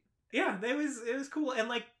great. Yeah, it was cool, and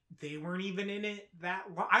like they weren't even in it that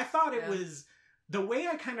long. I thought it was, the way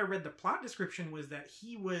I kind of read the plot description was that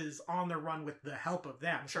he was on the run with the help of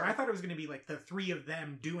them. So I thought it was going to be like the three of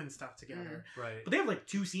them doing stuff together. Right. But they have like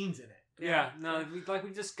 2 scenes in it. Yeah, no,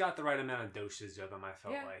 we just got the right amount of dosage of them. I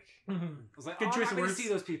felt like I was like, Good I'm choice of happy to words. see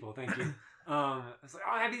those people. Thank you. I was like,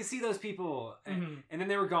 oh, I'm happy to see those people, and then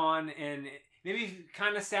they were gone, and maybe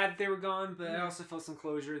kind of sad that they were gone, but I also felt some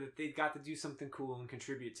closure that they got to do something cool and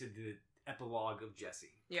contribute to the epilogue of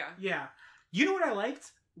Jesse. Yeah. Yeah. You know what I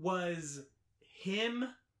liked was him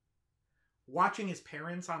watching his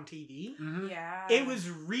parents on TV. Mm-hmm. Yeah. It was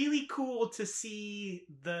really cool to see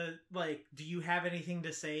the, like, do you have anything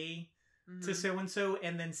to say to so-and-so,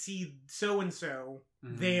 and then see so-and-so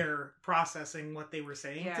there processing what they were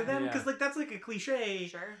saying to them, because like that's like a cliche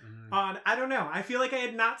on, I don't know, I feel like I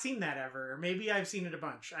had not seen that ever. Maybe I've seen it a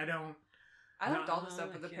bunch. I liked all the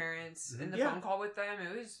stuff with the parents and the phone call with them.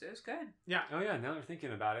 It was good. Yeah. Oh yeah, now they're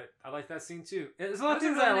thinking about it. I like that scene too. There's a lot of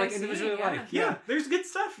things that I like individually like. Yeah, there's good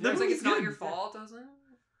stuff. There's like, it's not your fault. I was like,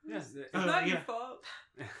 yes, it's not your fault.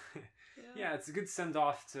 Yeah, it's a good send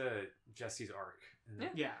off to Jesse's arc.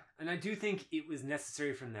 And I do think it was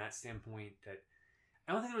necessary from that standpoint that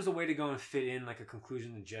I don't think there was a way to go and fit in like a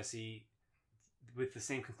conclusion to Jesse with the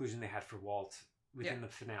same conclusion they had for Walt within the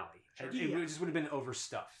finale. It just would have been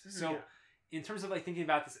overstuffed. So in terms of like thinking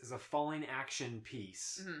about this as a falling action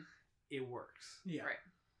piece, it works. Yeah. Right.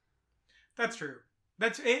 That's true.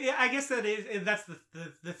 I guess that's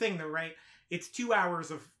the thing though, right? It's 2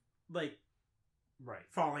 hours of like Right.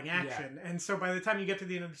 falling action, and so by the time you get to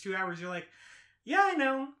the end of the 2 hours, you're like, yeah, I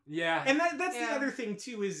know. Yeah. And that's the other thing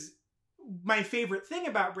too, is my favorite thing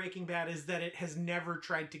about Breaking Bad is that it has never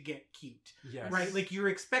tried to get cute. Yes. Right? Like, your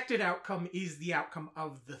expected outcome is the outcome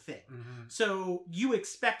of the thing. Mm-hmm. So you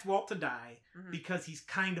expect Walt to die Mhm. because he's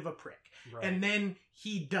kind of a prick. Right. And then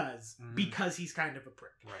he does Mhm. because he's kind of a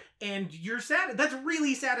prick. Right. And you're sad. That's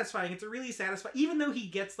really satisfying. It's a really satisfying. Even though he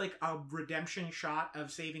gets like a redemption shot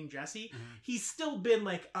of saving Jesse, Mhm. he's still been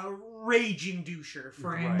like a raging doucher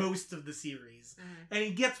for Right. most of the series. Mhm. And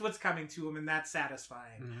he gets what's coming to him, and that's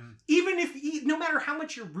satisfying. Mm-hmm. Even if, no matter how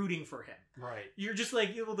much you're rooting for him, Right. you're just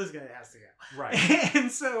like, well, this guy has to go. Right.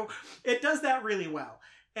 And so it does that really well.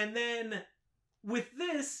 And then with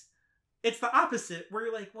this, it's the opposite, where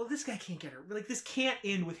you're like, well, this guy can't get like, this can't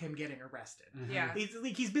end with him getting arrested. Mhm. Yeah.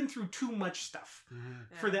 He's been through too much stuff Mhm.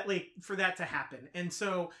 Yeah. for that to happen. And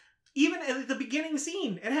so even at the beginning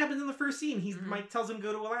scene, it happens in the first scene. Mhm. Mike tells him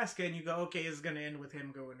go to Alaska, and you go, okay, it's going to end with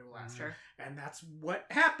him going to Alaska. Sure. And that's what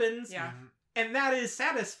happens. Yeah. Mhm. And that is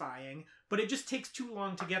satisfying, but it just takes too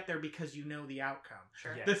long to get there because you know the outcome.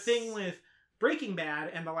 Sure. Yeah. The Yes. thing with Breaking Bad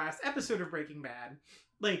and the last episode of Breaking Bad,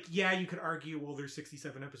 like, yeah, you could argue, well, there's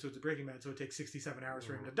 67 episodes of Breaking Bad, so it takes 67 hours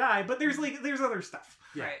for him to die, but there's other stuff.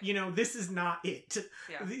 Yeah. Right. You know, this is not it.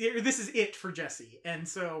 Yeah. This is it for Jesse. And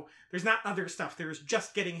so there's not other stuff. There's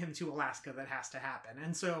just getting him to Alaska that has to happen.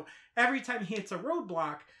 And so every time he hits a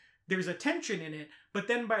roadblock, there's a tension in it, but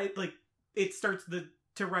then it starts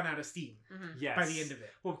to run out of steam Mhm. Yes. by the end of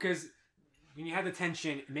it. Well, because when you have the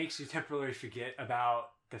tension, it makes you temporarily forget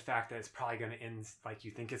about the fact that it's probably going to end like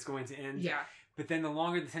you think it's going to end. Yeah. But then the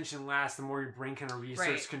longer the tension lasts, the more your brain kind of research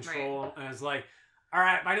Right, control, and it's like, all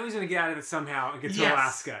right, I know he's going to get out of it somehow and get to Yes.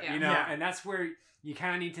 Alaska, Yeah. you know? Yeah. And that's where you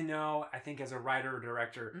kind of need to know, I think, as a writer or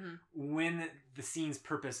director, Mhm. when the scene's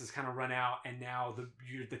purpose has kind of run out, and now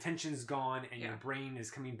the tension's gone, and your Yeah. brain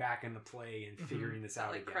is coming back into play and Mhm. figuring this That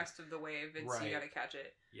out like again. crest of the wave. It's Right. you gotta catch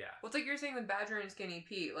it. Yeah. Well, it's like you're saying with Badger and Skinny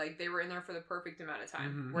Pete, like they were in there for the perfect amount of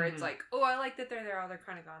time. Mhm. Where Mhm. it's like, oh, I like that they're there. Oh, they're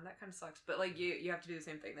kind of gone. That kind of sucks. But like you have to do the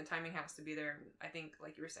same thing. The timing has to be there. And I think,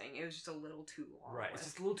 like you were saying, it was just a little too long. Right. It's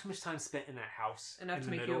just a little too much time spent in that house. enough in to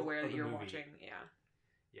the make you middle aware of that the you're movie. watching. Yeah.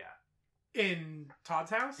 Yeah. In Todd's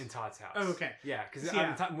house? In Todd's house. Oh, okay. Yeah, because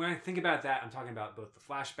Yeah. when I think about that, I'm talking about both the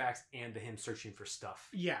flashbacks and the him searching for stuff.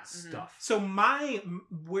 Yeah. Stuff. So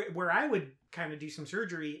where I would kind of do some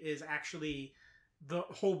surgery is actually the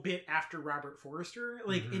whole bit after Robert Forrester.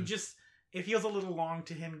 Like, it feels a little long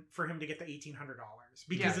for him to get the $1,800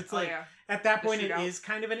 because Yeah. it's like, yeah. at that The point it shootout. is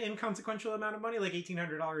kind of an inconsequential amount of money. Like,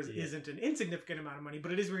 $1,800 Yeah. isn't an insignificant amount of money,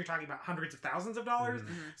 but it is when you're talking about hundreds of thousands of dollars. Mhm.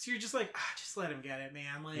 Mhm. So you're just like, just let him get it,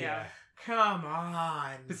 man. Like, Yeah. come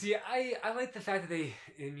on. But see, I like the fact that I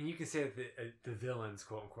mean, you can say that the villains,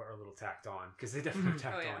 quote unquote, are a little tacked on, because they definitely Mhm. are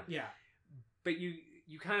tacked Oh, yeah. on. Yeah. But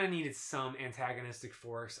you kind of needed some antagonistic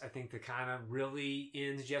force, I think, to kind of really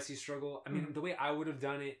end Jesse's struggle. I mean, Mhm. the way I would have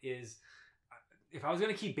done it is, if I was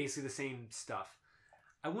going to keep basically the same stuff,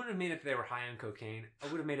 I wouldn't have made it that they were high on cocaine. I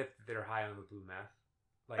would have made it that they were high on the blue meth.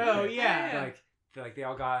 Like, Oh, they- yeah. like they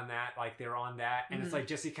all got on that, like they were on that, and it's Mhm. like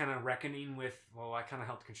Jesse kind of reckoning with, well, I kind of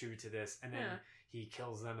helped contribute to this, and then Yeah. he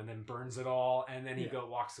kills them, and then burns it all, and then he Yeah.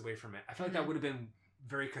 walks away from it. I feel like that Mhm. would have been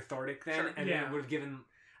very cathartic then, Sure. and then Yeah. it would have given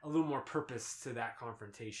a little more purpose to that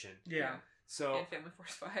confrontation. Yeah. So And Family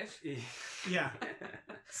Force 5. Yeah.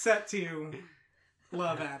 Set to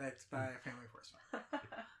Love Addict by Family Force 5.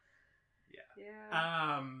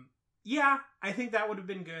 Yeah. Yeah, I think that would have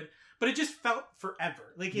been good, but it just felt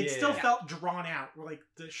forever. Like, it Yeah. still felt drawn out. Like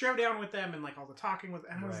the showdown with them and like all the talking with,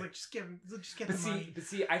 and I was Right. like, just get But the money.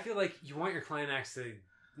 see, I feel like you want your climax to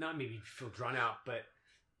not maybe feel drawn out, but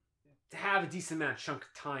to have a decent amount of chunk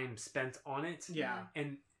of time spent on it. Yeah,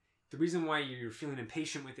 And the reason why you're feeling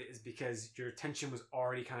impatient with it is because your attention was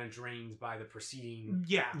already kind of drained by the preceding.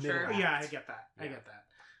 yeah, Sure. Yeah, I get that. I Yeah. get that.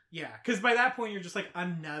 Yeah, because by that point you're just like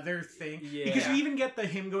another thing. Yeah. Because you even get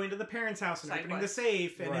him going to the parents' house and Side opening quest. the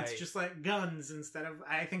safe, and it's Right. just like guns instead of.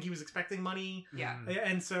 I think he was expecting money, Yeah.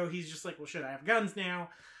 and so he's just like, well, shit, I have guns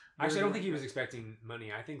now. Actually, I don't think he was expecting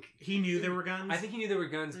money. I think He knew there were guns. I think he knew there were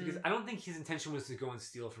guns because Mm. I don't think his intention was to go and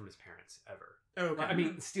steal from his parents ever. Okay. I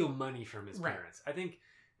mean, steal money from his Right. parents. I think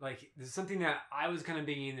like there's something that I was kind of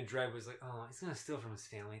beginning to dread was like, oh, he's gonna steal from his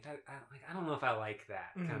family. I don't know if I like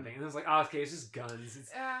that kind of Mhm. thing. And I was like, oh, okay, it's just guns.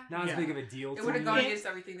 It's not Yeah. as big of a deal. It to would have me. gone Yeah. against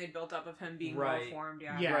everything they'd built up of him being Right. well formed.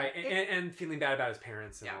 Yeah. Yeah. right, and feeling bad about his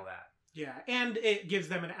parents and Yeah. all that. Yeah, and it gives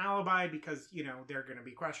them an alibi because they're going to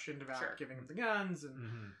be questioned about Sure. giving him the guns, and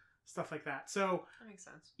Mm-hmm. stuff like that. So That makes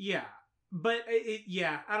sense. yeah, but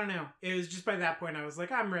I don't know. It was just by that point I was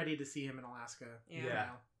like, I'm ready to see him in Alaska. Yeah. You know?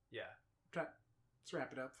 Yeah. Let's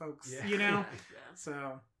wrap it up, folks. Yeah. You know. Yeah.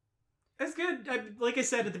 So it's good. Like I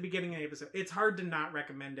said at the beginning of the episode, it's hard to not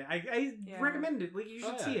recommend it. I recommend it. Like you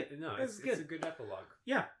should see it. No, It's it's good. a good epilogue.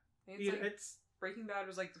 Yeah, It's like it's Breaking Bad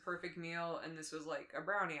was like the perfect meal, and this was like a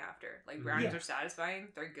brownie after. Like brownies Yeah. are satisfying;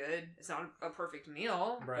 they're good. It's not a perfect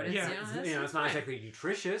meal, Right. but it's, Yeah. It's not exactly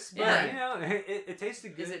nutritious, but Yeah. it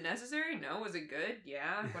tasted good. Is it necessary? No. Was it good?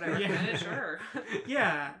 Yeah. Would I Yeah. recommend it? Sure.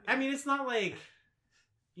 yeah. I mean, it's not like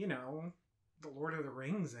the Lord of the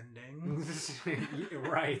Rings ending.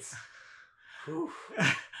 Right. Whew.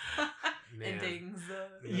 Man. Endings.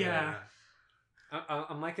 Yeah.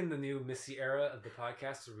 I'm liking the new Missy era of the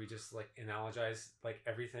podcast where we just like analogize like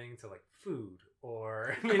everything to like food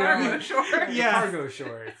or Cargo shorts. Yeah. cargo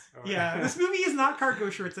shorts. Or, Yeah, this movie is not cargo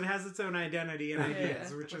shorts. It has its own identity and Yeah.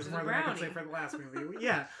 ideas, which Which is is more a than I can say brownie. for the last movie.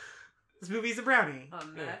 Yeah, this movie's a brownie. A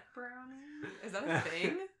meth brownie? Is that a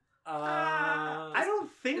thing? I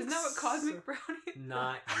don't think Isn't that what cosmic brownie?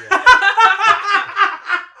 Not yet.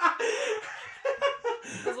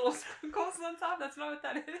 Those little sprinkles on top? That's not what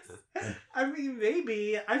that is. I mean,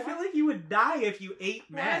 maybe. I feel like you would die if you ate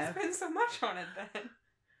Why meth. spend so much on it then?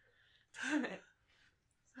 Damn it.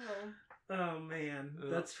 So, Oh man,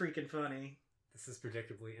 that's freaking funny. This has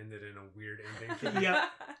predictably ended in a weird ending for the Yep.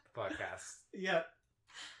 podcast. Yep.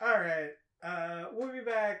 All right. We'll be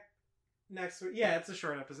back next week. Yeah, it's a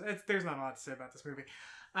short episode. There's not a lot to say about this movie.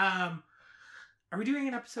 Are we doing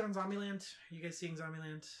an episode on Zombieland? Are you guys seeing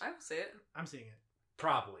Zombieland? I will say it. I'm seeing it.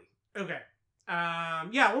 Probably. Okay.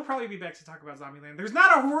 Yeah, we'll probably be back to talk about Zombieland. There's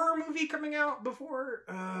not a horror movie coming out before.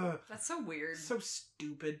 That's so weird. So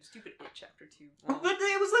stupid. Stupid It Chapter 2. But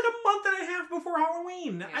it was like a month and a half before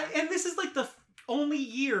Halloween. Yeah. And this is like the only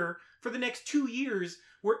year for the next 2 years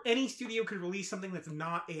where any studio could release something that's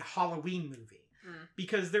not a Halloween movie. Mm.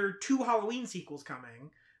 Because there are 2 Halloween sequels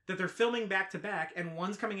coming that they're filming back to back, and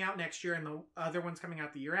one's coming out next year and the other one's coming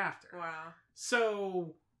out the year after. Wow.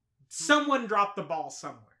 So someone dropped the ball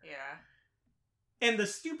somewhere. Yeah. And the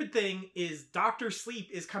stupid thing is Dr. Sleep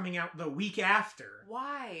is coming out the week after.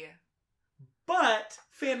 Why? But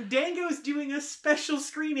Fandango's doing a special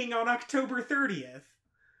screening on October 30th.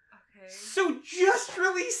 Okay. So just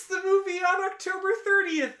release the movie on October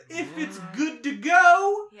 30th if it's Yeah. good to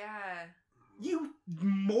go. Yeah. You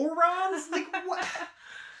morons! Like, what?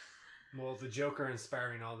 Well, the Joker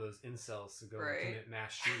inspiring all those incels to go Right. and commit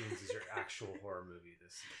mass shootings is your actual horror movie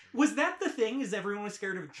this season. Was that the thing? Is everyone was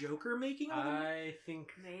scared of Joker making all the I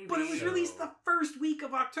think... Maybe. But it was so. released the first week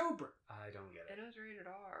of October. I don't get It it. was rated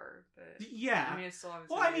R, but Yeah. I mean, it's still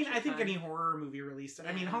obviously. Well, I mean, rated I think time. any horror movie released it.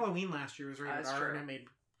 I mean, Yeah. Halloween last year was rated That's R true. and it made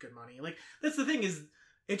good money. Like, that's the thing is,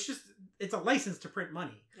 it's a license to print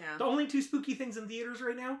money. Yeah. The only 2 spooky things in theaters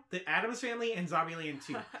right now, The Addams Family and Zombieland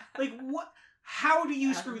 2. Like, what? How do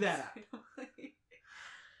you screw that up?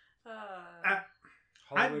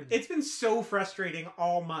 Hollywood... It's been so frustrating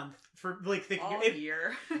all month for like thinking. all It,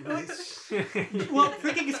 year. well,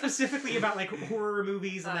 thinking specifically about like horror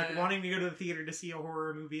movies and like Yeah. wanting to go to the theater to see a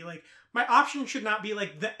horror movie. Like, my option should not be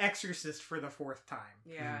like The Exorcist for the 4th time.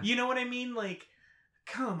 Yeah. You know what I mean? Like,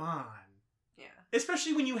 come on. Yeah.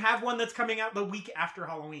 Especially when you have one that's coming out the week after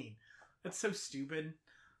Halloween. That's so stupid.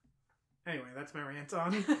 Anyway, that's my rant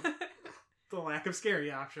on the lack of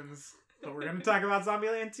scary options. But we're going to talk about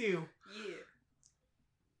Zombieland 2 Yeah.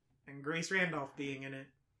 and Grace Randolph being in it.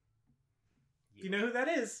 You know who that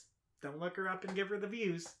is? Don't look her up and give her the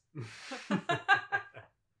views.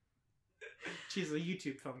 She's a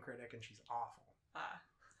YouTube film critic and she's awful.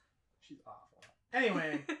 She's awful.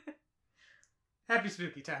 Anyway, happy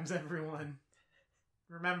spooky times, everyone.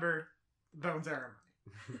 Remember, the bones are our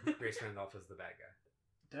money. Grace Randolph is the bad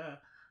guy. Duh.